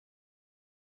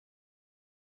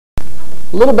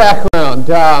A little background.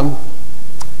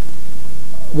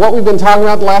 What we've been talking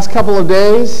about the last couple of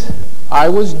days, I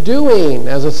was doing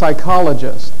as a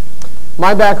psychologist.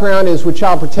 My background is with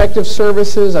Child Protective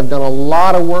Services. I've done a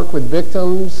lot of work with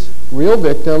victims, real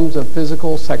victims of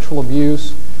physical, sexual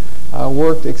abuse.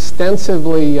 Worked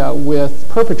extensively with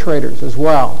perpetrators as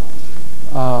well.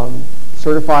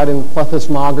 Certified in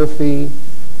plethysmography.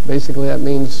 Basically, that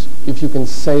means if you can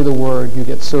say the word, you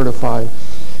get certified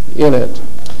in it.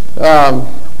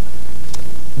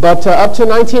 But up to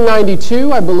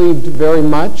 1992, I believed very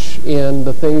much in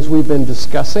the things we've been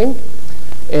discussing,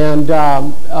 and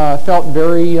felt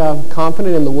very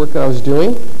confident in the work that I was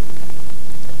doing.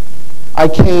 I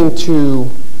came to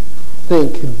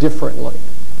think differently.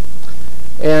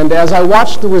 And as I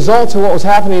watched the results of what was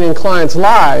happening in clients'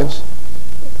 lives,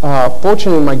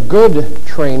 fortunately my good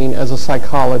training as a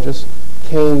psychologist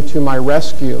came to my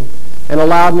rescue and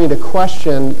allowed me to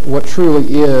question what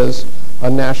truly is a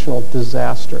national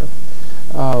disaster.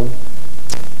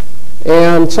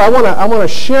 And so I want to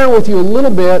share with you a little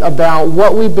bit about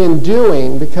what we've been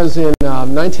doing, because in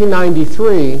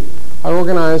 1993 I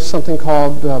organized something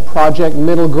called Project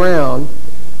Middle Ground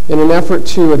in an effort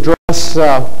to address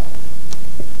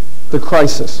the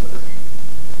crisis.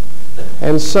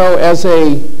 And so as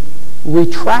a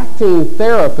retracting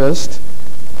therapist,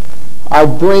 I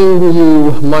bring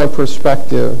you my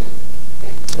perspective.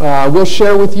 I will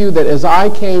share with you that as I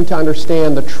came to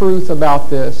understand the truth about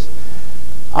this,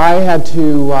 I had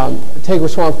to take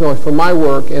responsibility for my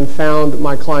work and found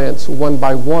my clients one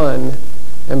by one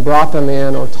and brought them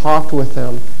in or talked with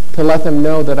them to let them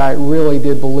know that I really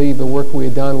did believe the work we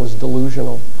had done was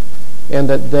delusional, and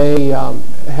that they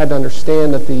had to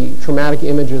understand that the traumatic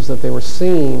images that they were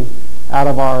seeing out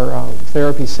of our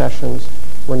therapy sessions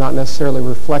were not necessarily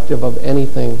reflective of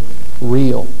anything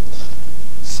real.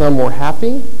 Some were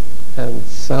happy, and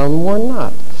some were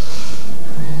not.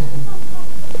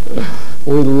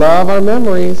 We love our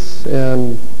memories,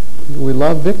 and we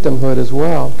love victimhood as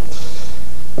well.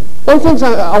 One of the things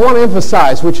I want to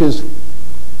emphasize, which is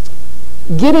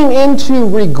getting into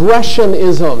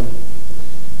regressionism,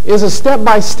 is a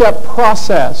step-by-step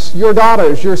process. Your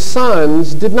daughters, your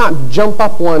sons did not jump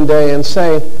up one day and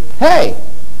say, hey,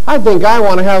 I think I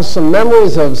want to have some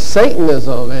memories of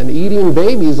Satanism and eating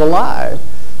babies alive.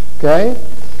 Okay?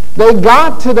 They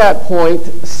got to that point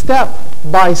step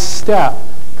by step.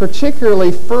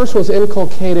 Particularly, first was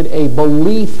inculcated a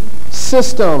belief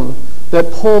system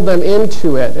that pulled them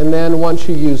into it. And then once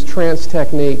you use trance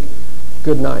technique,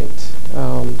 good night.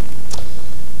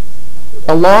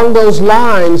 Along those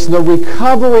lines, the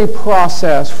recovery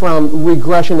process from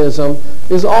regressionism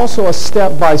is also a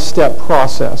step-by-step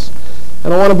process.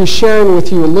 And I want to be sharing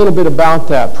with you a little bit about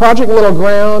that. Project Middle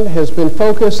Ground has been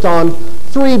focused on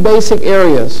three basic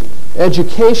areas: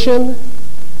 education,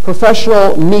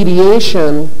 professional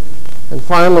mediation, and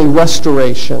finally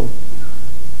restoration.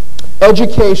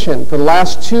 Education. For the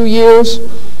last 2 years,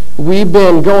 we've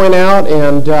been going out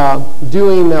and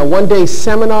doing one-day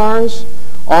seminars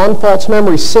on false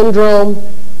memory syndrome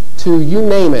to, you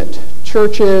name it,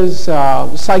 churches,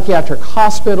 psychiatric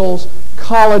hospitals,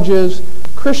 colleges,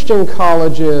 Christian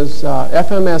colleges,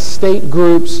 FMS state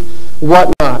groups,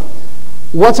 whatnot.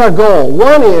 What's our goal?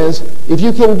 One is, if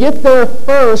you can get there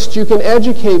first, you can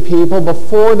educate people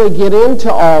before they get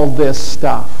into all this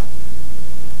stuff.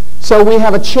 So we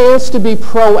have a chance to be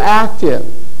proactive.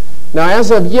 Now, as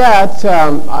of yet,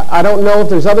 I don't know if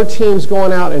there's other teams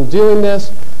going out and doing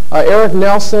this. Eric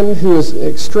Nelson, who is an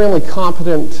extremely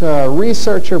competent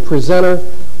researcher, presenter,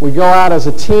 we go out as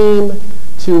a team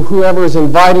to whoever is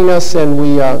inviting us, and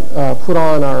we put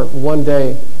on our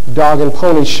one-day dog and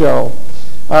pony show.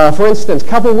 For instance, a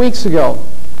couple of weeks ago,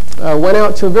 went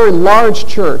out to a very large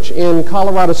church in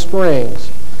Colorado Springs,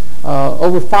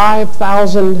 over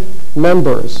 5,000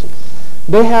 members.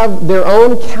 They have their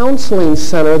own counseling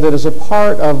center that is a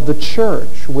part of the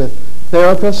church with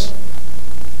therapists.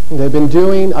 They've been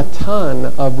doing a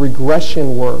ton of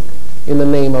regression work in the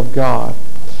name of God.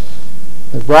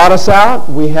 They brought us out.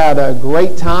 We had a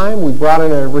great time. We brought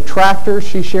in a retractor.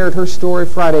 She shared her story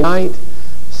Friday night.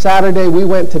 Saturday, we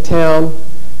went to town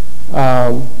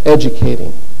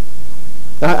educating.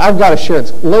 Now, I've got to share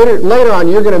this. Later on,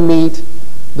 you're going to meet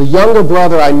the younger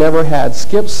brother I never had,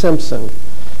 Skip Simpson,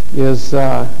 is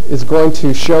going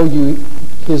to show you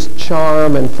his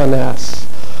charm and finesse.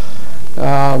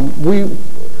 We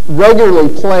regularly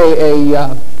play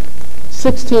a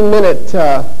 16-minute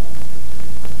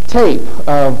tape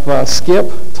of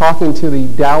Skip talking to the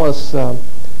Dallas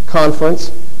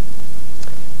conference,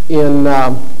 in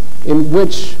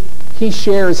which he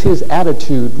shares his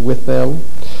attitude with them.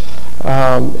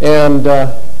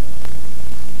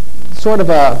 sort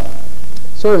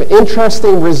of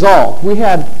interesting result. We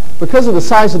had, because of the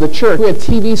size of the church, we had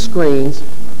TV screens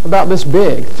about this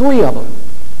big, 3 of them,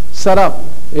 set up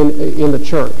in the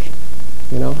church,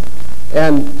 you know.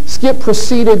 And Skip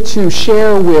proceeded to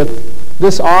share with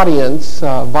this audience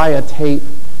via tape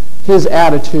his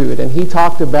attitude, and he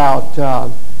talked about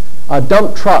a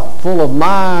dump truck full of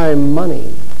my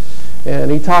money,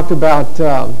 and he talked about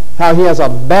how he has a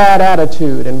bad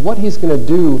attitude and what he's going to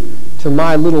do to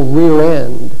my little rear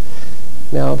end.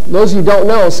 Now, those of you who don't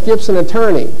know, Skip's an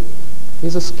attorney.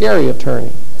 He's a scary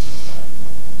attorney,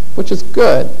 which is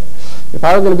good. If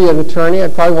I were going to be an attorney,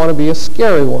 I'd probably want to be a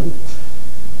scary one.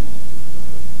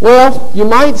 Well, you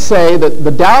might say that the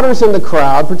doubters in the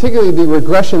crowd, particularly the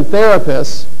regression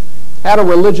therapists, had a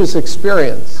religious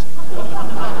experience.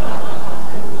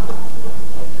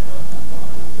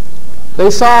 They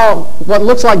saw what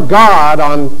looks like God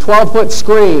on 12-foot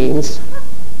screens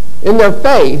in their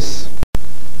face,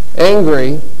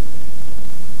 angry,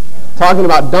 talking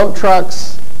about dump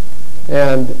trucks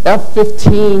and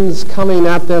F-15s coming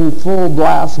at them full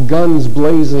blast, guns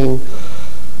blazing.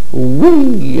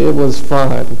 Whee! It was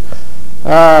fun.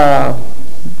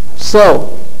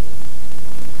 So,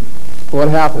 what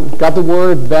happened? Got the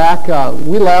word back.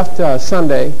 We left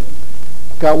Sunday.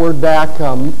 Got word back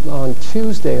on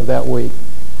Tuesday of that week.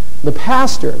 The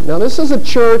pastor. Now, this is a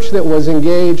church that was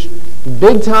engaged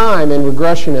big time in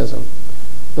regressionism.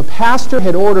 The pastor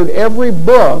had ordered every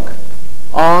book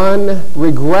on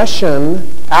regression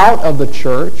out of the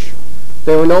church.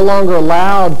 They were no longer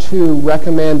allowed to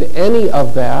recommend any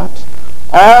of that.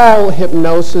 All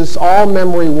hypnosis, all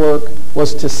memory work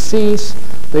was to cease.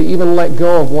 They even let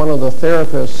go of one of the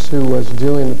therapists who was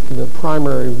doing the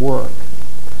primary work.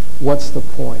 What's the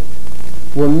point?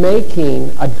 We're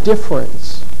making a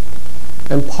difference.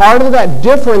 And part of that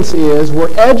difference is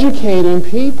we're educating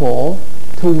people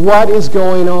to what is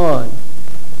going on.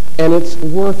 And it's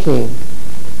working.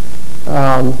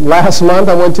 Last month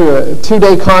I went to a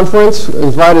 2-day conference,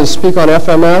 invited to speak on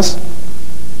FMS,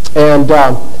 and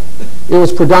it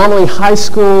was predominantly high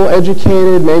school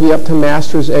educated, maybe up to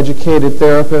master's educated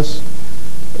therapists,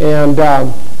 and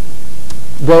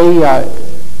they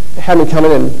had me come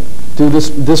in and do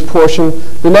this portion.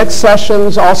 The next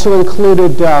sessions also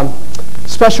included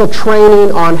special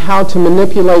training on how to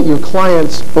manipulate your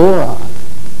client's aura,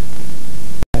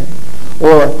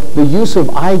 or the use of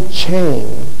I Ching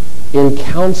in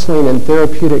counseling and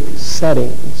therapeutic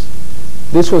settings.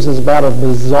 This was about as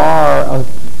bizarre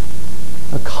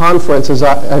a conference as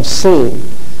I've seen.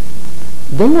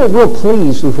 They were real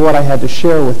pleased with what I had to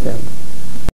share with them.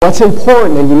 What's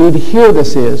important, and you need to hear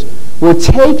this, is we're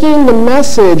taking the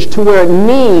message to where it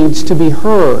needs to be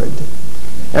heard.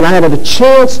 And I had a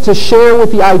chance to share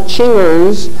with the I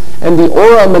Chingers and the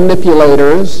aura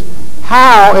manipulators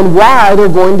how and why they're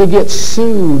going to get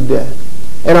sued,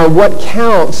 and on what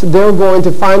counts they're going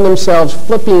to find themselves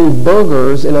flipping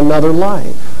burgers in another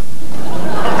life.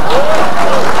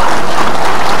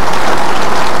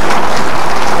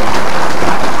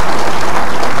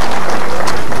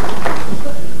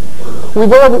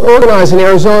 We've organized in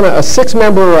Arizona a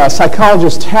 6-member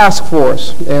psychologist task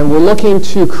force, and we're looking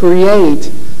to create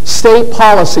state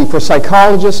policy for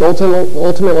psychologists,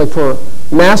 ultimately for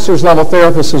master's level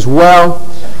therapists as well,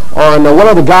 on what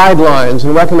are the guidelines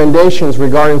and recommendations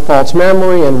regarding false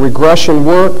memory and regression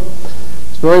work.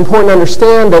 It's very important to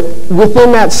understand that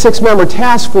within that 6-member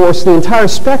task force, the entire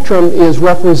spectrum is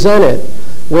represented.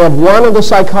 We have one of the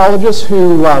psychologists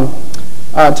who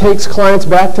takes clients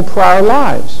back to prior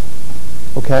lives.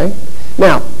 Okay?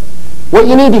 Now, what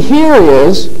you need to hear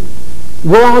is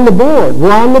we're on the board. We're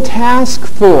on the task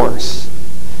force.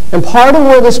 And part of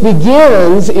where this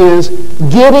begins is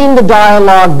getting the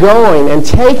dialogue going and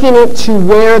taking it to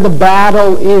where the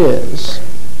battle is.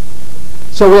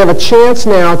 So we have a chance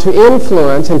now to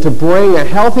influence and to bring a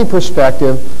healthy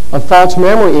perspective of false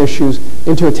memory issues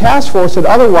into a task force that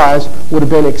otherwise would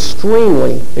have been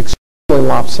extremely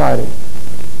lopsided.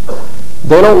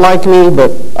 They don't like me,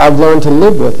 but I've learned to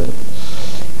live with it.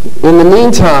 In the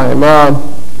meantime,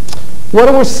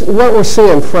 what we're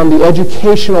seeing from the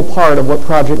educational part of what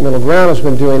Project Middle Ground has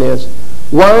been doing is,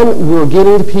 one, we're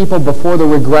getting to people before the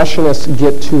regressionists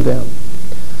get to them.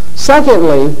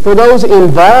 Secondly, for those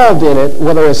involved in it,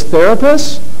 whether as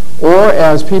therapists or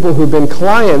as people who've been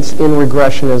clients in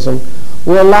regressionism,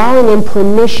 we're allowing them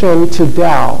permission to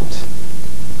doubt.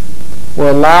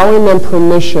 We're allowing them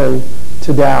permission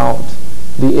to doubt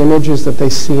the images that they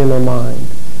see in their mind.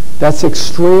 That's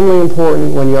extremely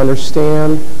important when you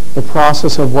understand the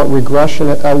process of what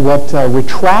retractors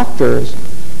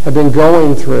have been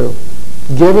going through.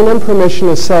 Giving them permission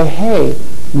to say, hey,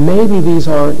 maybe these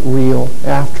aren't real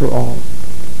after all.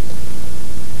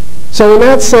 So in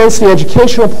that sense, the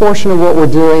educational portion of what we're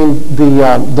doing,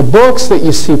 the books that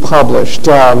you see published,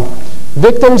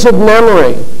 Victims of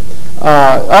Memory,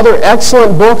 other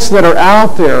excellent books that are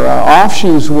out there,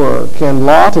 Offshoe's work and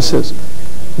Loftus's.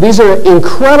 These are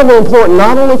incredibly important,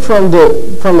 not only from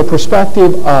the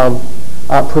perspective of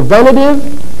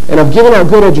preventative and of giving out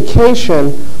good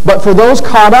education, but for those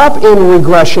caught up in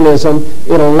regressionism,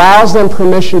 it allows them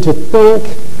permission to think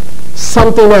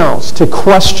something else, to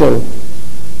question.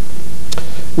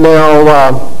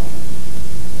 Now,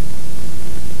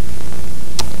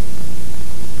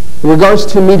 in regards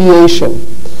to mediation,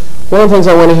 one of the things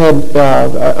I went ahead,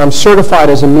 I'm certified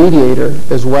as a mediator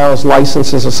as well as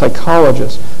licensed as a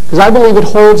psychologist, because I believe it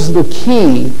holds the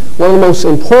key, one of the most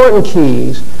important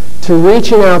keys, to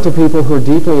reaching out to people who are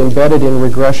deeply embedded in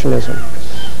regressionism.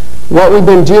 What we've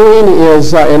been doing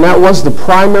is, and that was the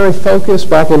primary focus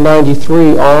back in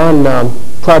 '93 on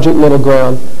Project Middle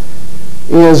Ground,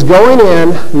 is going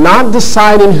in, not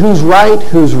deciding who's right,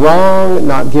 who's wrong,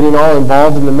 not getting all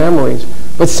involved in the memories,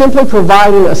 but simply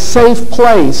providing a safe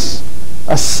place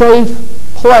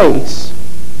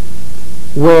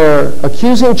where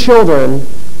accusing children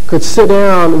could sit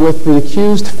down with the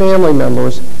accused family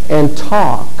members and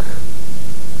talk.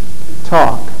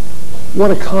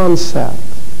 What a concept.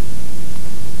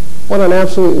 What an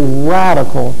absolutely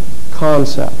radical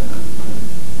concept.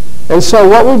 And so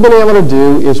what we've been able to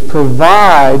do is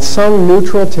provide some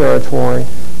neutral territory.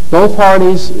 Both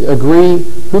parties agree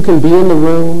who can be in the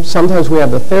room. Sometimes we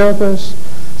have the therapist.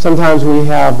 Sometimes we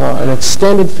have an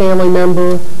extended family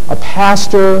member, a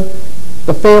pastor,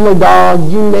 the family dog,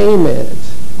 you name it.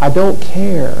 I don't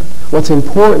care. What's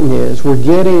important is we're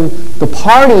getting the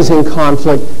parties in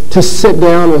conflict to sit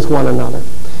down with one another.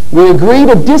 We agree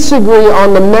to disagree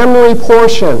on the memory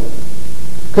portion,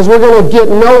 because we're going to get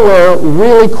nowhere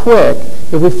really quick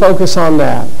if we focus on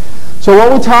that. So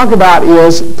what we talk about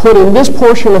is putting this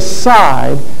portion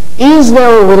aside. Is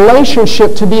there a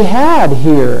relationship to be had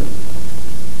here?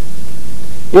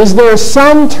 Is there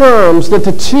some terms that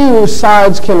the two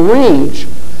sides can reach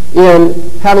in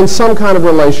having some kind of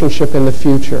relationship in the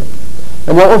future?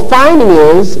 And what we're finding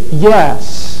is,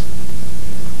 yes,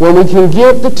 when we can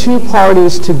get the two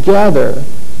parties together,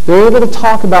 they're able to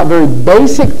talk about very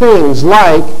basic things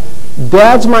like,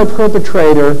 Dad's my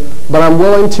perpetrator, but I'm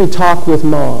willing to talk with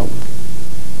Mom.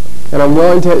 And I'm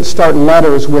willing to start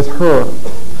letters with her.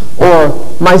 Or,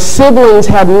 my siblings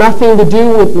had nothing to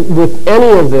do with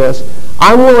any of this.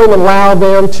 I'm willing to allow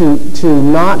them to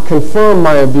not confirm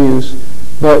my abuse,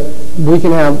 but we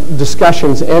can have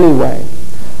discussions anyway.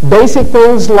 Basic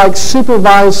things like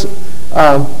supervised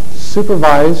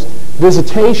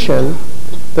visitation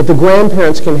that the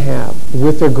grandparents can have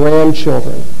with their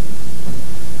grandchildren.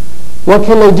 What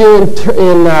can they do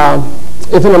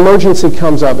if an emergency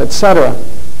comes up, etc.?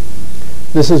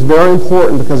 This is very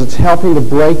important because it's helping to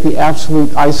break the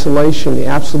absolute isolation, the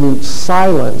absolute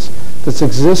silence that's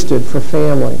existed for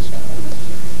families.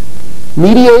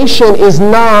 Mediation is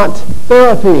not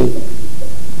therapy.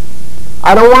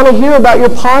 I don't want to hear about your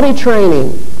potty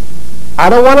training. I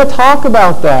don't want to talk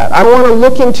about that. I don't want to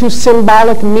look into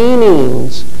symbolic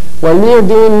meanings when we are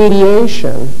doing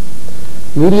mediation.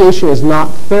 Mediation is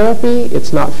not therapy.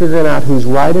 It's not figuring out who's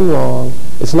right and wrong.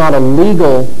 It's not a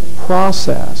legal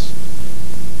process.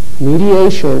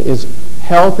 Mediation is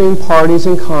helping parties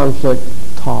in conflict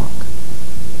talk.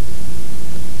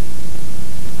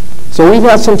 So we've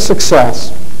had some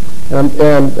success,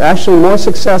 and actually more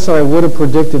success than I would have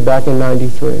predicted back in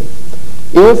 '93.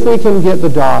 If we can get the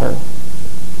daughter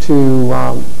to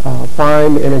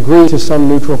find and agree to some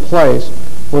neutral place,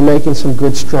 we're making some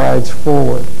good strides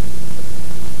forward.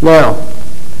 Now,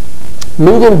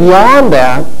 moving beyond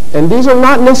that, and these are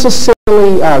not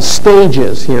necessarily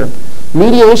stages here.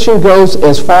 Mediation goes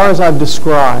as far as I've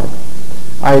described.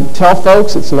 I tell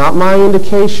folks it's not my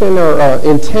indication or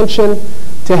intention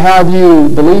to have you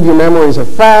believe your memories are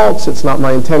false. It's not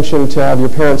my intention to have your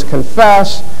parents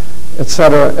confess,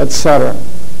 etc., etc.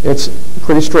 It's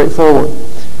pretty straightforward.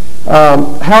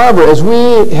 However, as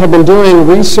we have been doing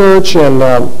research and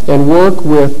work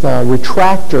with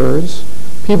retractors,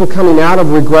 people coming out of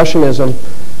regressionism,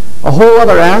 a whole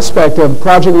other aspect of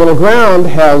Project Middle Ground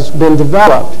has been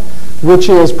developed, which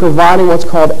is providing what's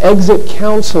called exit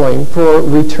counseling for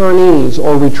returnees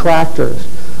or retractors.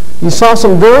 You saw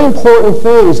some very important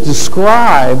things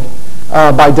described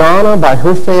by Donna, by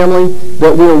her family,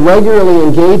 that we're regularly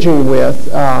engaging with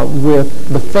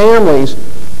the families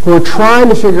who are trying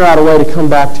to figure out a way to come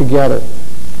back together.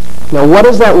 Now, what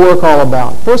is that work all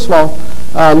about? First of all,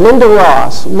 Linda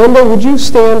Ross. Linda, would you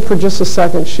stand for just a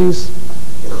second? She's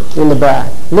in the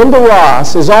back. Linda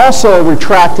Ross is also a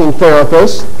retracting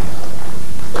therapist.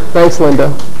 Thanks, Linda.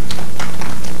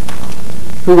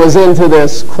 Who was into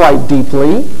this quite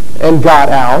deeply and got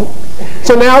out.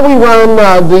 So now we run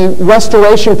the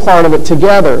restoration part of it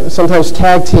together, sometimes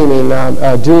tag teaming,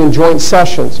 doing joint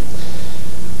sessions.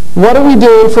 What are we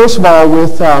doing, first of all,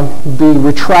 with the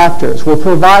retractors? We're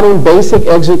providing basic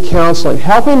exit counseling,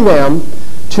 helping them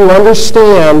to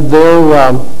understand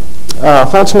their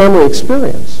false memory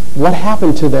experience. What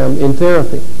happened to them in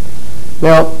therapy?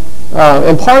 Now,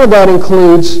 and part of that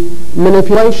includes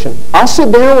manipulation. I'll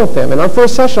sit down with them. In our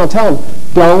first session, I'll tell them,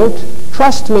 don't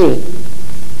trust me.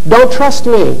 Don't trust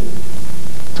me.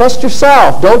 Trust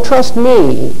yourself. Don't trust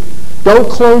me. Don't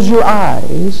close your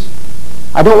eyes.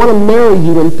 I don't want to marry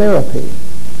you in therapy.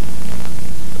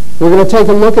 We're going to take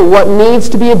a look at what needs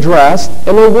to be addressed,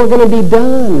 and then we're going to be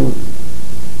done.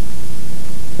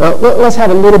 Now, let's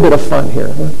have a little bit of fun here.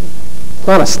 It's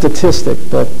not a statistic,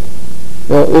 but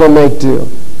it'll make do.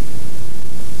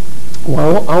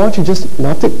 Well, I want you just,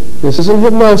 not to, this isn't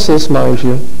hypnosis, mind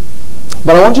you,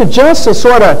 but I want you just to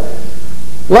sort of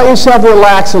let yourself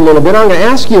relax a little bit. I'm going to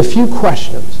ask you a few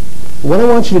questions. What I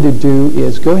want you to do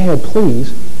is go ahead,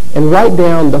 please, and write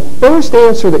down the first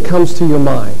answer that comes to your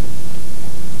mind.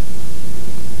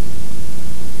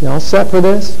 You all set for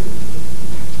this?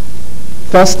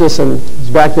 Festus is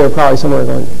back there probably somewhere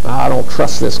going, I don't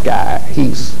trust this guy.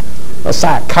 He's a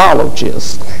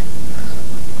psychologist.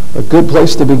 A good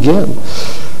place to begin.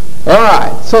 All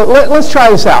right, so let's try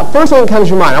this out. First thing that comes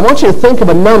to your mind, I want you to think of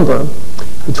a number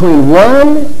between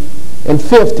 1 and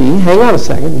 50. Hang on a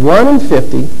second. 1 and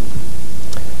 50.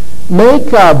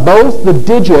 Make both the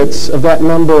digits of that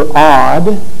number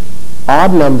odd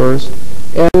numbers,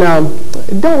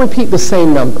 and don't repeat the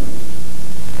same number.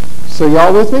 So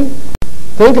y'all with me?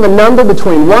 Think of a number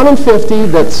between 1 and 50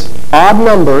 that's odd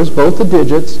numbers, both the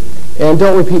digits, and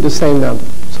don't repeat the same number.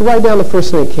 So write down the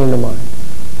first thing that came to mind.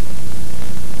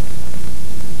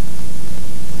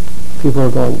 People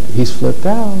are going, he's flipped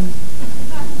out.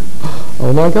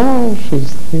 Oh my gosh.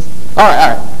 He's all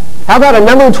right. How about a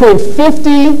number between 50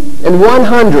 and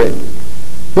 100?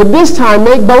 But this time,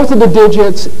 make both of the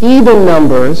digits even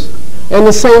numbers, and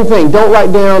the same thing. Don't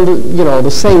write down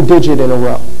the same digit in a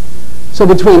row. So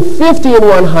between 50 and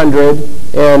 100,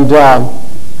 and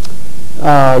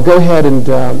go ahead and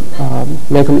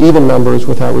make them even numbers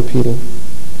without repeating.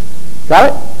 Got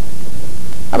it?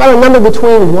 How about a number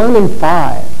between 1 and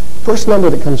 5? First number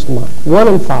that comes to mind. 1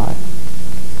 and 5.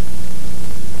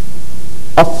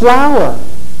 A flower.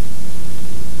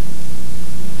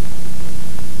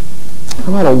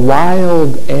 How about a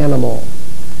wild animal?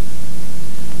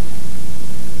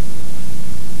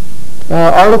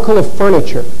 Article of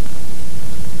furniture.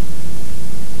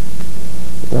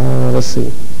 Let's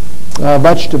see.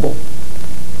 Vegetable.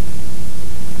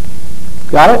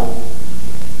 Got it?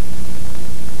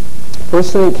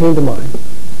 First thing that came to mind.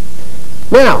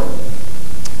 Now,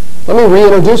 let me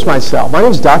reintroduce myself. My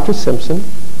name is Dr. Simpson,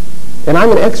 and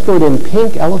I'm an expert in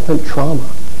pink elephant trauma.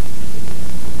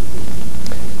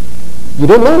 You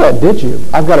didn't know that, did you?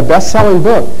 I've got a best-selling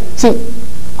book. See,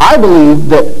 I believe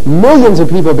that millions of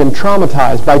people have been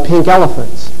traumatized by pink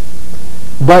elephants,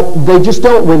 but they just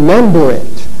don't remember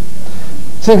it.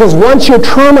 See, because once you're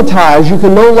traumatized, you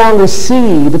can no longer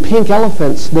see the pink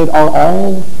elephants that are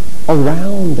all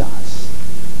around us.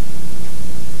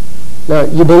 Now,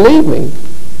 you believe me,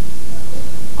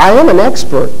 I am an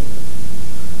expert.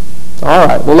 All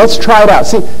right, well, let's try it out.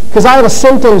 See, because I have a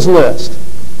symptoms list.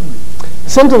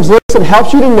 Symptoms list that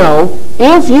helps you to know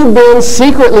if you've been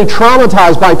secretly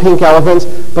traumatized by pink elephants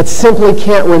but simply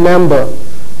can't remember.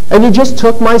 And you just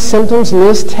took my symptoms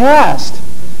list test.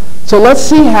 So let's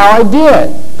see how I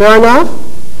did. Fair enough?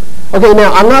 Okay,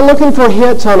 now I'm not looking for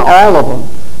hits on all of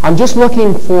them. I'm just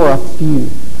looking for a few.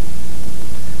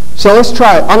 So let's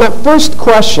try it. On that first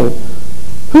question,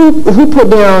 who put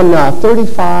down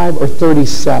 35 or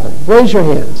 37? Raise your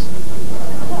hands.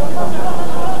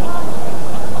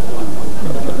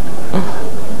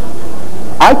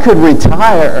 I could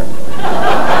retire.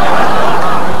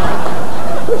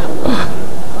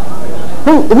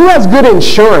 Who has good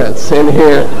insurance in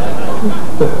here?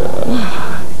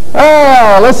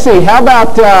 Oh, let's see. How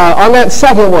about on that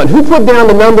second one? Who put down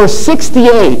the number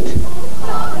 68?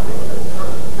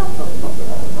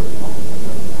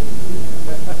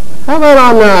 How about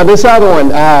on this other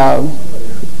one?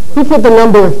 Who put the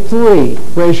number 3?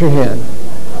 Raise your hand.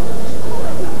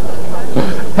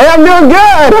 Hey, I'm doing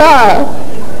good, huh?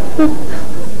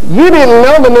 You didn't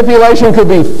know manipulation could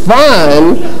be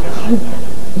fun.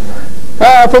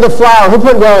 For the flower, who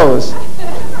put those?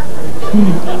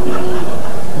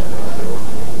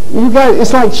 You guys,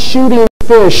 it's like shooting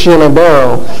fish in a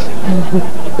barrel.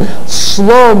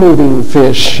 Slow-moving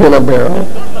fish in a barrel.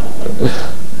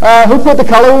 Who put the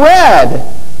color red?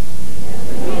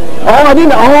 Oh, I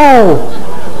didn't. Oh,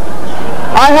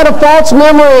 I had a false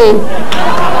memory.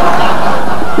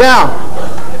 Now,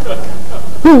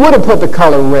 who would have put the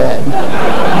color red?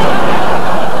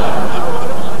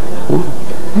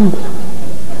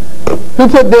 Who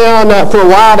put down for a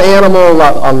wild animal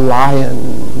a lion?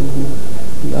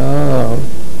 No.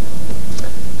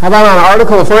 How about an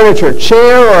article of furniture,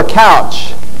 chair or a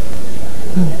couch?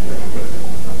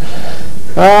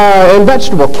 And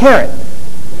vegetable, carrot.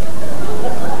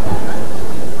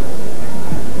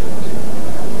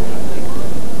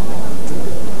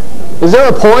 Is there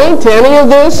a point to any of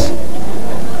this?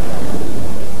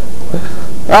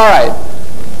 All right.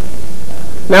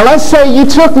 Now let's say you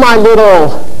took my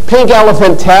little pink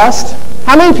elephant test.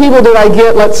 How many people did I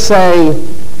get, let's say,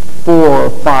 4 or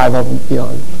 5 of you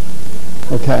on?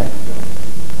 Okay.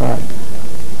 All right.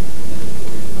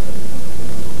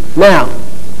 Now,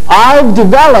 I've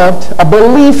developed a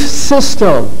belief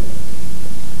system.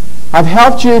 I've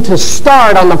helped you to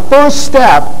start on the first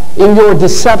step in your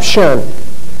deception.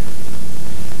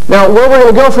 Now, where we're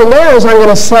going to go from there is I'm going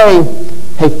to say,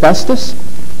 hey, Festus,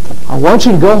 I want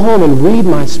you to go home and read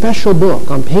my special book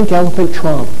on pink elephant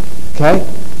trauma. Okay?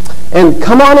 And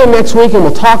come on in next week and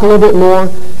we'll talk a little bit more.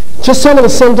 Just some of the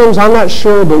symptoms, I'm not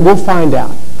sure, but we'll find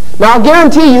out. Now, I'll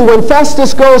guarantee you when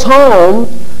Festus goes home,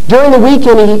 during the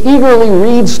weekend he eagerly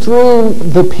reads through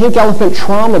the pink elephant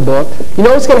trauma book. You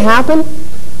know what's going to happen?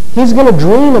 He's going to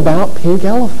dream about pink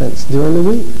elephants during the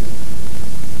week.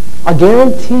 I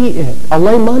guarantee it. I'll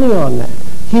lay money on that.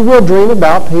 He will dream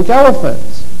about pink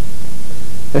elephants.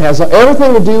 It has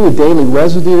everything to do with daily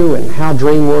residue and how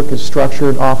dream work is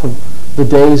structured off of the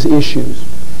day's issues.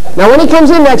 Now, when he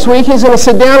comes in next week, he's going to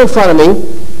sit down in front of me,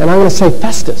 and I'm going to say,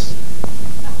 Festus,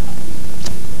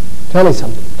 tell me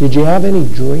something. Did you have any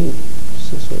dreams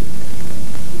this week?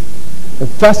 And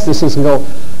Festus is going to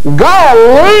go,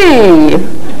 golly!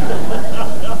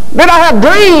 Did I have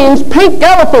dreams? Pink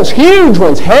elephants, huge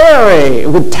ones, hairy,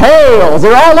 with tails.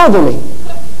 They're all over me.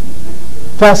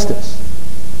 Festus,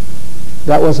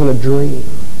 that wasn't a dream.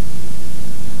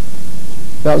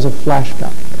 That was a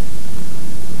flashback.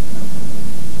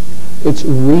 It's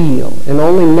real. And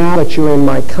only now that you're in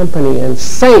my company and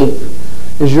safe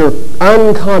is your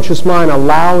unconscious mind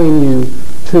allowing you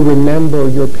to remember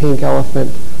your pink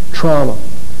elephant trauma.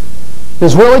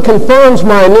 This really confirms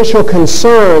my initial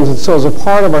concerns, and so as a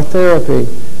part of our therapy,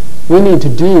 we need to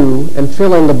do and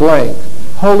fill in the blank.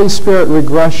 Holy Spirit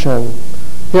regression,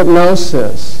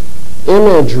 hypnosis,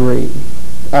 imagery,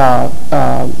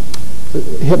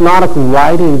 hypnotic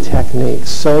writing techniques,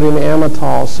 sodium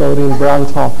amytal, sodium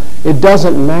bromtol. It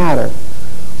doesn't matter.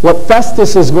 What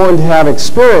Festus is going to have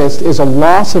experienced is a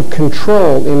loss of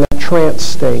control in that trance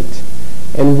state.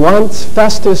 And once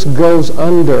Festus goes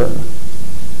under,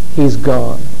 he's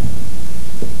gone.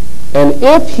 And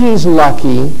if he's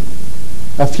lucky,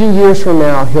 a few years from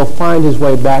now, he'll find his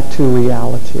way back to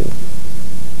reality.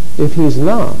 If he's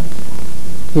not,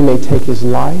 he may take his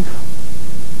life.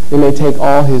 He may take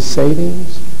all his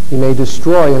savings. He may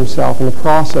destroy himself in the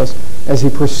process as he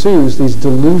pursues these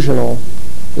delusional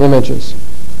images.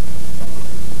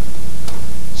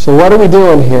 So what are we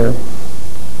doing here?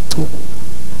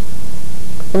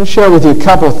 Let me share with you a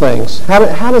couple of things. How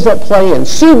does that play in?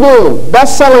 Sue Bloom,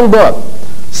 best-selling book,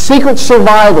 Secret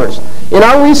Survivors. In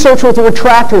our research with the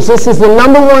retractors, this is the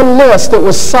 #1 list that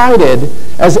was cited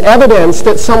as evidence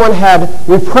that someone had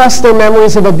repressed their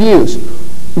memories of abuse.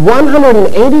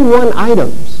 181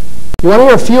 items. You want to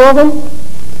hear a few of them?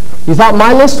 You thought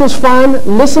my list was fun?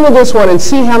 Listen to this one and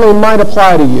see how they might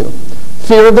apply to you.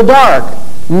 Fear of the dark,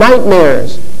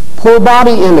 nightmares, poor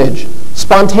body image,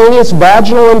 spontaneous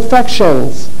vaginal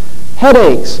infections,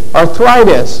 headaches,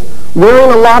 arthritis,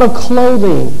 wearing a lot of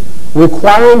clothing,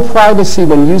 requiring privacy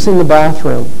when using the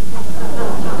bathroom.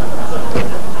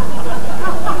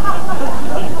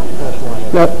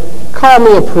 Now, call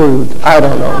me a prude. I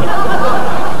don't know.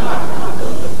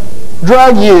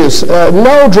 Drug use,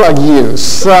 no drug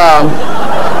use.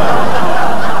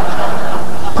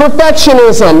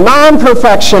 Perfectionism,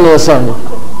 non-perfectionism.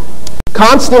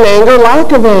 Constant anger,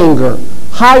 lack of anger.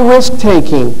 High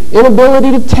risk-taking,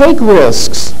 inability to take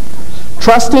risks.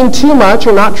 Trusting too much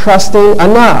or not trusting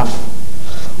enough.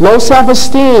 Low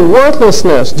self-esteem,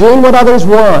 worthlessness, doing what others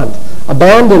want.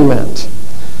 Abandonment.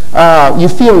 You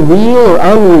feel real or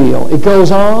unreal. It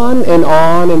goes on and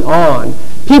on and on.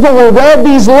 People were read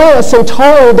these lists and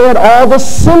told they had all the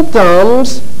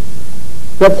symptoms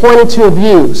that pointed to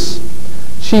abuse.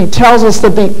 she tells us that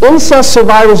the incest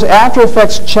survivor's after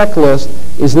effects checklist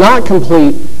is not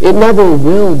complete. It never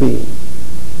will be.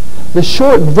 The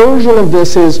short version of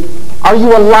this is, are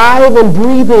you alive and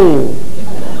breathing?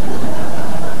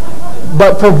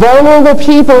 But for vulnerable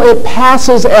people, it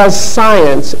passes as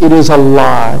science. It is a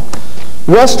lie.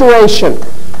 Restoration.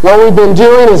 What we've been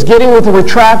doing is getting with the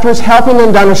retractors, helping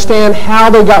them to understand how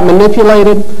they got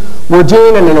manipulated. We're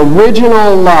doing an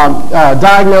original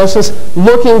diagnosis,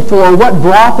 looking for what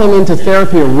brought them into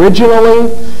therapy originally.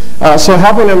 So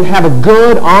helping them have a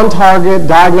good, on-target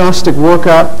diagnostic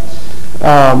workup.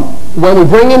 When we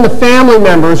bring in the family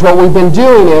members, what we've been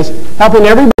doing is helping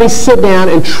everybody sit down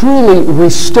and truly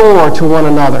restore to one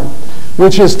another,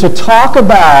 which is to talk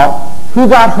about who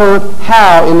got hurt,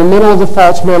 how, in the middle of the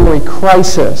false memory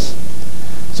crisis.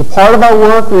 As a part of our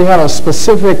work, we have a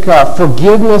specific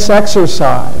forgiveness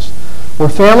exercise where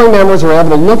family members are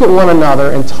able to look at one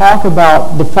another and talk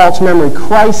about the false memory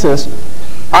crisis.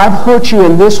 I've hurt you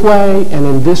in this way, and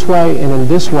in this way, and in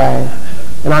this way,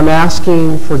 and I'm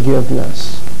asking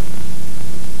forgiveness.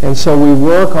 And so we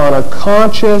work on a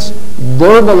conscious,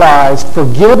 verbalized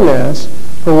forgiveness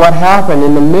for what happened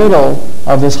in the middle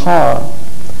of this horror.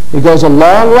 It goes a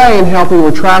long way in helping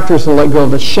retractors to let go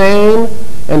of the shame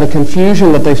and the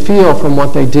confusion that they feel from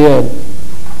what they did.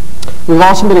 We've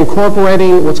also been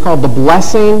incorporating what's called the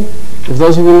blessing. If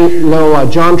those of you know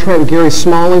John Trent and Gary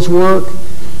Smalley's work,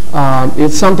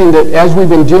 it's something that as we've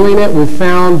been doing it, we've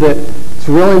found that it's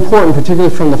really important,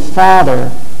 particularly from the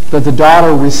father, that the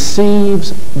daughter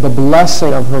receives the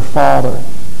blessing of her father.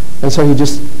 And so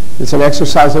it's an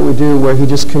exercise that we do where he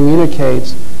just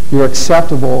communicates, you're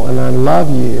acceptable and I love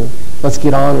you. Let's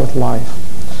get on with life.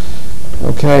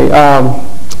 Okay,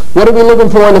 what are we looking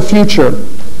for in the future?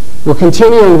 We're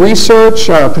continuing research,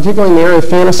 particularly in the area of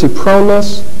fantasy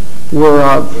proneness. We're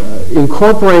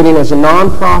incorporating as a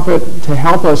nonprofit to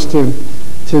help us to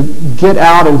get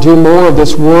out and do more of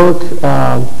this work,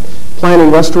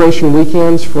 planning restoration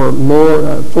weekends for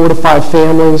more 4 to 5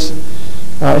 families,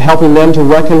 helping them to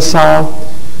reconcile.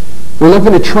 We're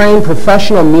looking to train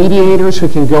professional mediators who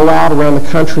can go out around the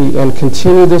country and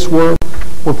continue this work.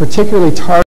 We're particularly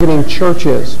targeting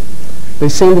churches. They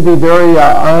seem to be very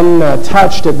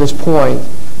untouched at this point.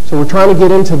 So we're trying to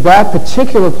get into that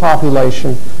particular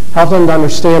population, help them to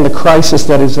understand the crisis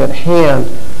that is at hand.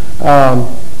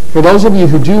 For those of you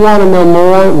who do want to know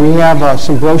more, we have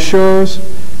some brochures,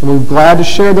 and we're glad to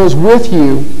share those with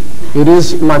you. It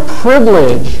is my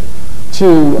privilege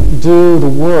to do the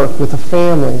work with the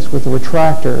families, with the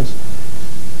retractors.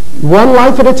 One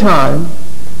life at a time,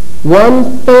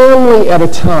 one family at a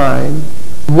time,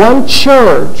 one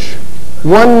church,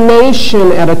 one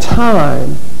nation at a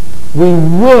time. We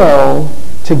will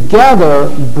together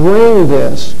bring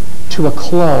this to a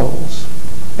close,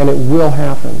 and it will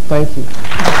happen. Thank you.